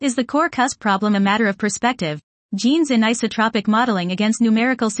Is the core-cusp problem a matter of perspective? Genes in Anisotropic Modeling against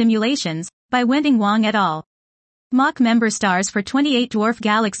Numerical Simulations, by Wenting Wang et al. Mock member stars for 28 dwarf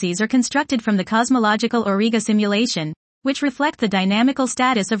galaxies are constructed from the cosmological Auriga simulation, which reflect the dynamical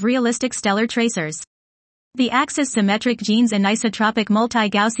status of realistic stellar tracers. The axis-symmetric genes anisotropic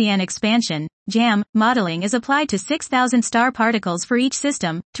multi-Gaussian expansion, (GAM) modeling is applied to 6,000 star particles for each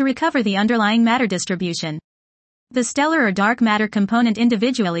system, to recover the underlying matter distribution. The stellar or dark matter component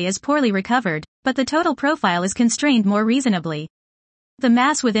individually is poorly recovered, but the total profile is constrained more reasonably. The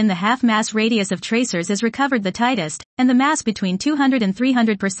mass within the half-mass radius of tracers is recovered the tightest, and the mass between 200 and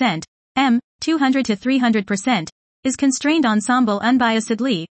 300%, m, 200 to 300%, is constrained ensemble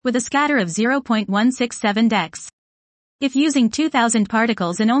unbiasedly, with a scatter of 0.167 dex. If using 2,000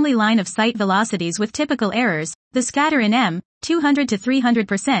 particles and only line-of-sight velocities with typical errors, the scatter in m, 200 to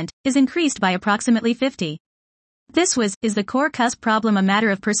 300%, is increased by approximately 50. Is the core-cusp problem a matter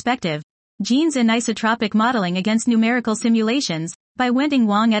of perspective? Genes in Anisotropic Modeling against Numerical Simulations, by Wenting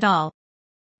Wang et al.